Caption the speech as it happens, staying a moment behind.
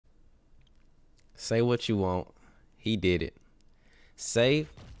Say what you want. He did it. Say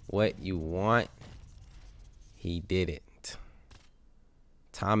what you want. He did it.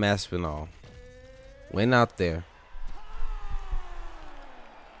 Tom Aspinall went out there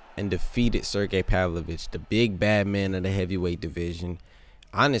and defeated Sergey Pavlovich, the big bad man of the heavyweight division.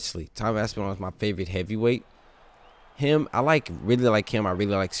 Honestly, Tom Aspinall is my favorite heavyweight. I really like him. I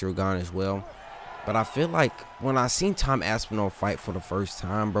really like Sirgan as well. But I feel like when I seen Tom Aspinall fight for the first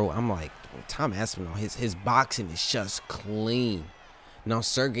time, bro, I'm like, Tom Aspinall, his boxing is just clean. Now,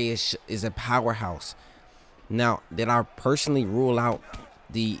 Sergey is a powerhouse. Now, did I personally rule out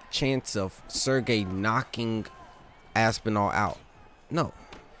the chance of Sergey knocking Aspinall out? No.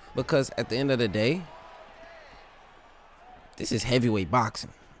 Because at the end of the day, this is heavyweight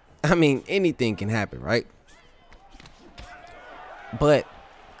boxing. I mean, anything can happen, right? But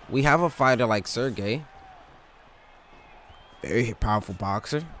we have a fighter like Sergey, very powerful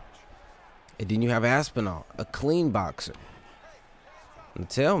boxer. And then you have Aspinall, a clean boxer. And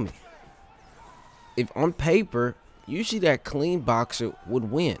tell me, if on paper, usually that clean boxer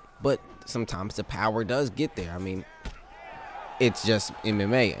would win. But sometimes the power does get there. I mean, it's just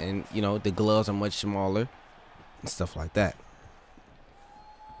MMA. And, you know, the gloves are much smaller and stuff like that.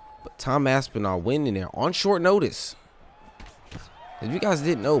 But Tom Aspinall winning there on short notice. If you guys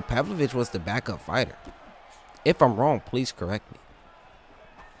didn't know, Pavlovich was the backup fighter. If I'm wrong, please correct me.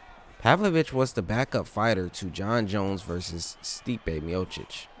 Pavlovich was the backup fighter to Jon Jones versus Stipe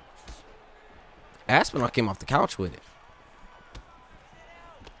Miocic. Aspinall came off the couch with it.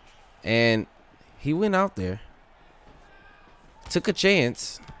 And he went out there, took a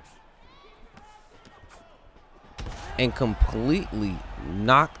chance, and completely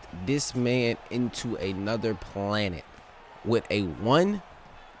knocked this man into another planet with a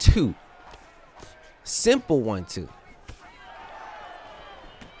 1-2. Simple 1-2.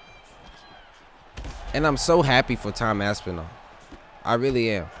 And I'm so happy for Tom Aspinall. I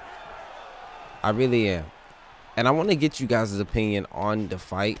really am. I really am. And I want to get you guys' opinion on the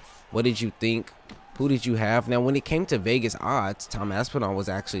fight. What did you think? Who did you have? Now, when it came to Vegas odds, Tom Aspinall was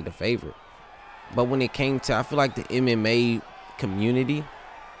actually the favorite. But when it came to, I feel like the MMA community,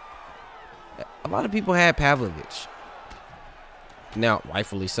 a lot of people had Pavlovich. Now,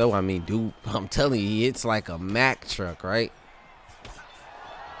 rightfully so. I mean, dude, I'm telling you, he hits like a Mack truck, right?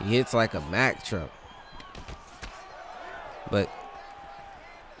 He hits like a Mack truck. But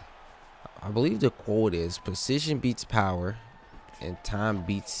I believe the quote is, precision beats power and time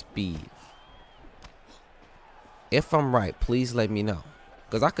beats speed. If I'm right, please let me know,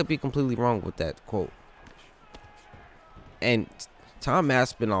 because I could be completely wrong with that quote. And Tom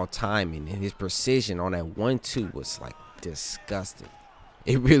Aspinall timing and his precision on that 1-2 was like disgusting.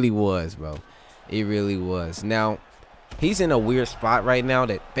 It really was, bro. It really was. Now, he's in a weird spot right now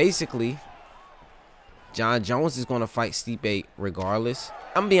that basically Jon Jones is going to fight Stipe regardless.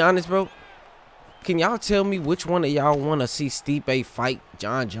 I'm gonna be honest, bro. Can y'all tell me which one of y'all want to see Stipe fight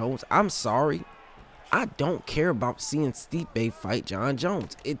Jon Jones? I'm sorry. I don't care about seeing Stipe fight Jon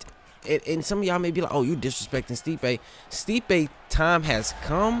Jones. And some of y'all may be like, oh, you disrespecting Stipe. Stipe time has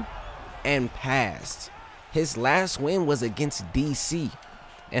come and passed. His last win was against DC.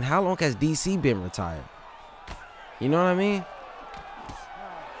 And how long has DC been retired? You know what I mean?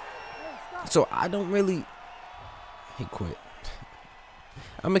 So I don't really... He quit.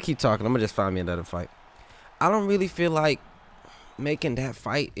 I'm going to keep talking. I'm going to just find me another fight. I don't really feel like making that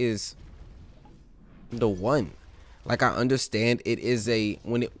fight is the one. Like, I understand it is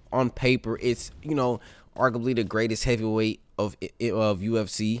on paper, it's, you know, arguably the greatest heavyweight of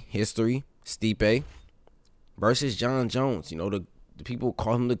UFC history, Stipe, versus Jon Jones. You know, the people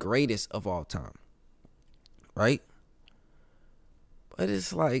call him the greatest of all time, right? But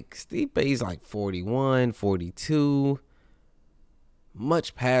it's like Stipe's like 41, 42,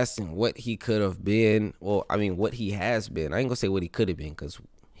 much past in what he could have been. Well, I mean, what he has been. I ain't gonna say what he could have been, because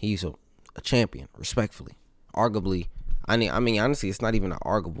he's a champion, respectfully. Arguably, I mean, honestly, it's not even an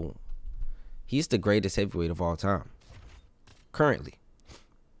arguable. He's the greatest heavyweight of all time, currently.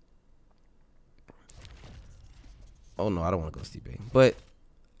 Oh no, I don't want to go Stipe, but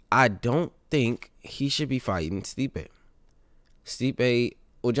I don't think he should be fighting Stipe.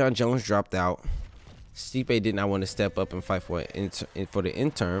 Well, Jon Jones dropped out. Stipe did not want to step up and fight for the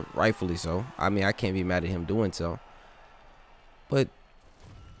interim, rightfully so. I mean, I can't be mad at him doing so. But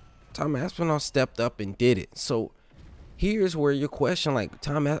Tom Aspinall stepped up and did it. So here's where your question, like,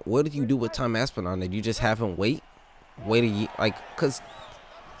 what did you do with Tom Aspinall? Did you just have him wait a year? Like, because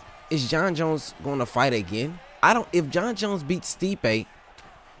is Jon Jones going to fight again? If Jon Jones beats Stipe,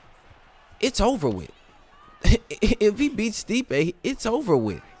 it's over with. If he beats Stipe, it's over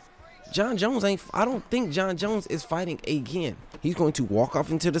with. John Jones ain't. I don't think John Jones is fighting again. He's going to walk off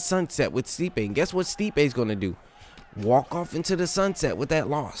into the sunset with Stipe. And guess what Stipe's going to do? Walk off into the sunset with that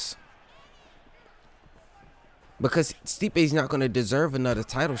loss. Because Stipe's not going to deserve another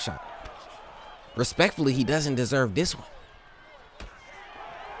title shot. Respectfully, he doesn't deserve this one.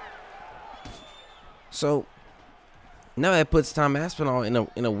 So now that puts Tom Aspinall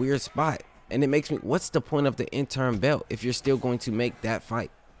in a weird spot. And it makes me, what's the point of the interim belt if you're still going to make that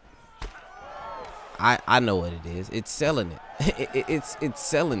fight? I know what it is. It's selling it. It's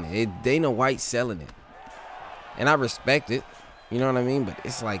selling it. Dana White's selling it. And I respect it. You know what I mean? But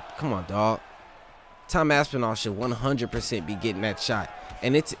it's like, come on, dog. Tom Aspinall should 100% be getting that shot.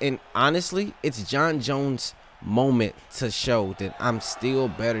 And honestly, it's John Jones' moment to show that I'm still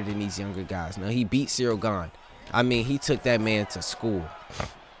better than these younger guys. Now, he beat Cyril Gane. I mean, he took that man to school.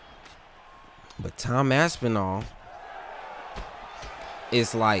 But Tom Aspinall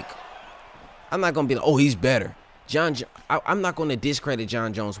is like, I'm not going to be like, oh, he's better. I'm not going to discredit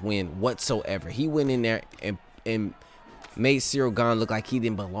John Jones' win whatsoever. He went in there and made Cyril Gane look like he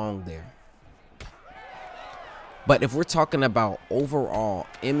didn't belong there. But if we're talking about overall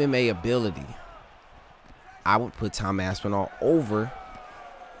MMA ability, I would put Tom Aspinall over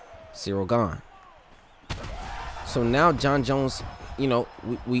Cyril Gane. So now John Jones, you know,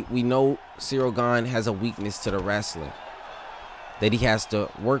 we know Cyril Gane has a weakness to the wrestling that he has to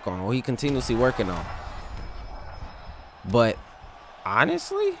work on, or he continuously working on. But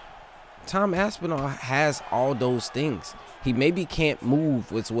honestly, Tom Aspinall has all those things. He maybe can't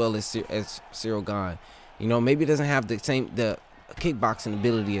move as well as Cyril Gane. You know, maybe doesn't have the kickboxing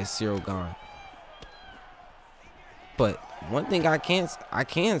ability as Cyril Gane. But one thing I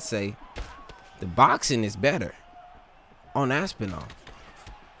can say, the boxing is better on Aspinall.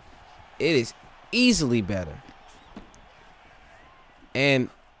 It is easily better. And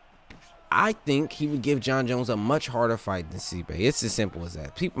I think he would give John Jones a much harder fight than Stipe. It's as simple as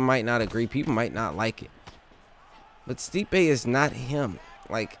that. People might not agree. People might not like it. But Stipe is not him.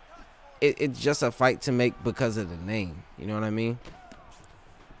 Like, it's just a fight to make because of the name. You know what I mean?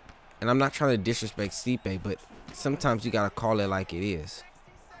 And I'm not trying to disrespect Stipe, but sometimes you got to call it like it is.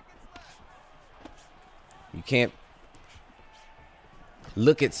 You can't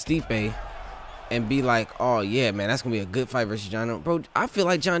look at Stipe and be like, oh, yeah, man, that's going to be a good fight versus John Jones. Bro, I feel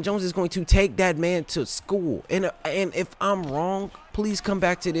like John Jones is going to take that man to school. And if I'm wrong, please come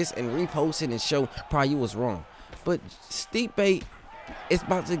back to this and repost it and show probably you was wrong. But Stipe is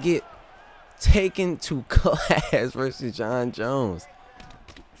about to get taken to class versus John Jones.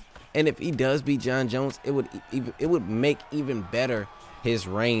 And if he does beat John Jones, it would make even better his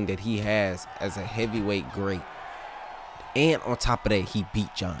reign that he has as a heavyweight great. And on top of that, he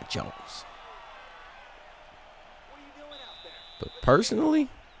beat John Jones. But personally,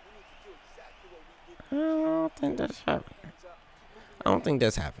 I don't think that's happening.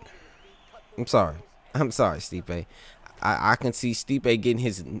 I'm sorry, Stipe. I can see Stipe getting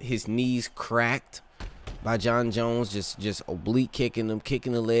his knees cracked by John Jones, just oblique kicking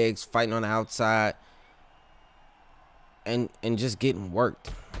the legs, fighting on the outside, and just getting worked.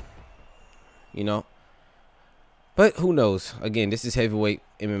 You know. But who knows? Again, this is heavyweight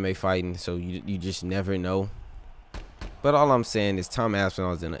MMA fighting, so you just never know. But all I'm saying is Tom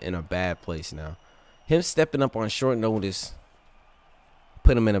Aspinall is in a bad place now. Him stepping up on short notice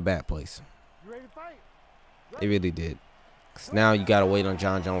put him in a bad place. You ready to fight? It really did. 'Cause now you got to wait on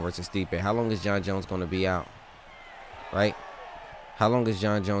John Jones versus Stipe. How long is John Jones going to be out? Right? How long is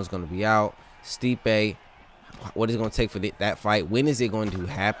John Jones going to be out? Stipe, what is it going to take for that fight? When is it going to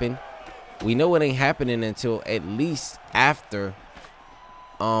happen? We know it ain't happening until at least after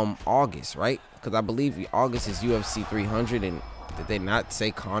August, right? Because I believe August is UFC 300, and did they not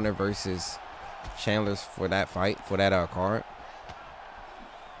say Conor versus Chandler's for that fight, for that card?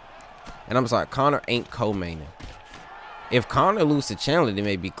 And I'm sorry, Conor ain't co-maining. If Conor loses to Chandler, they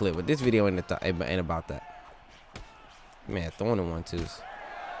may be clear, but this video ain't about that. Man, throwing in 1-2s.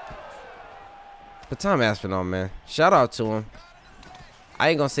 But Tom Aspinall, man, shout out to him. I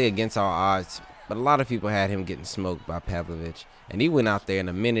ain't gonna say against all odds, but a lot of people had him getting smoked by Pavlovich. And he went out there in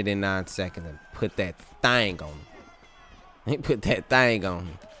 1 minute and 9 seconds and put that thing on him. He put that thing on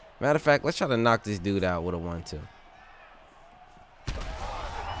him. Matter of fact, let's try to knock this dude out with a 1-2.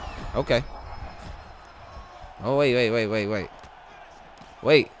 Okay. Oh, wait a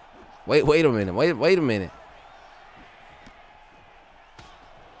minute.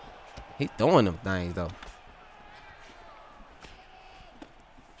 He throwing them things, though.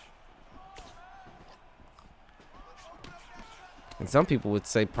 And some people would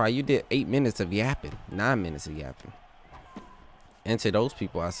say, probably you did 8 minutes of yapping, 9 minutes of yapping. And to those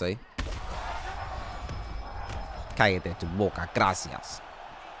people, I say, Cállate tu boca. Gracias.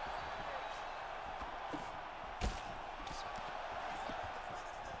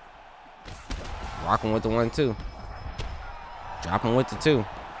 Rocking with the 1-2. Dropping with the 2.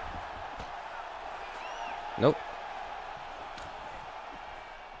 Nope.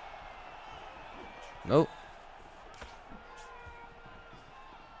 Nope.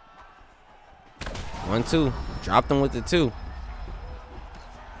 1-2. Dropped him with the 2.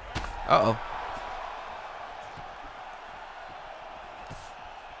 Uh-oh.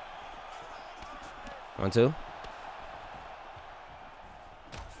 One, two.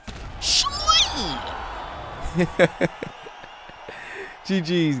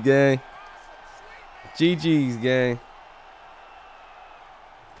 GG's, gang. GG's, gang.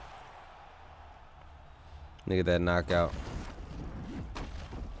 Nigga, that knockout.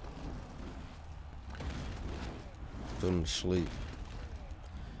 Put him to sleep.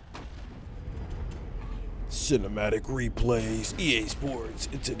 Cinematic replays, EA Sports,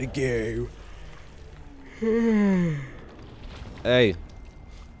 into the game. Hey.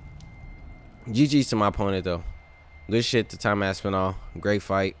 GG's to my opponent, though. Good shit to Tom Aspinall. Great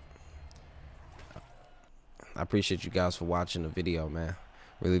fight. I appreciate you guys for watching the video, man.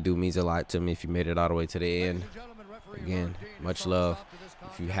 Really do means a lot to me if you made it all the way to the end. Again, much love.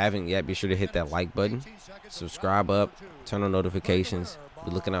 If you haven't yet, be sure to hit that like button. Subscribe up. Turn on notifications.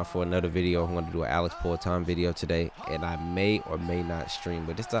 Be looking out for another video. I'm going to do an Alex Porton video today, and I may or may not stream,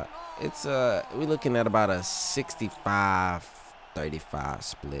 but we're looking at about a 65-35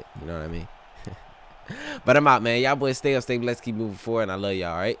 split. You know what I mean? But I'm out, man. Y'all boys stay up, stay blessed, keep moving forward, and I love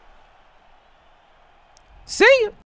y'all, all right? See ya.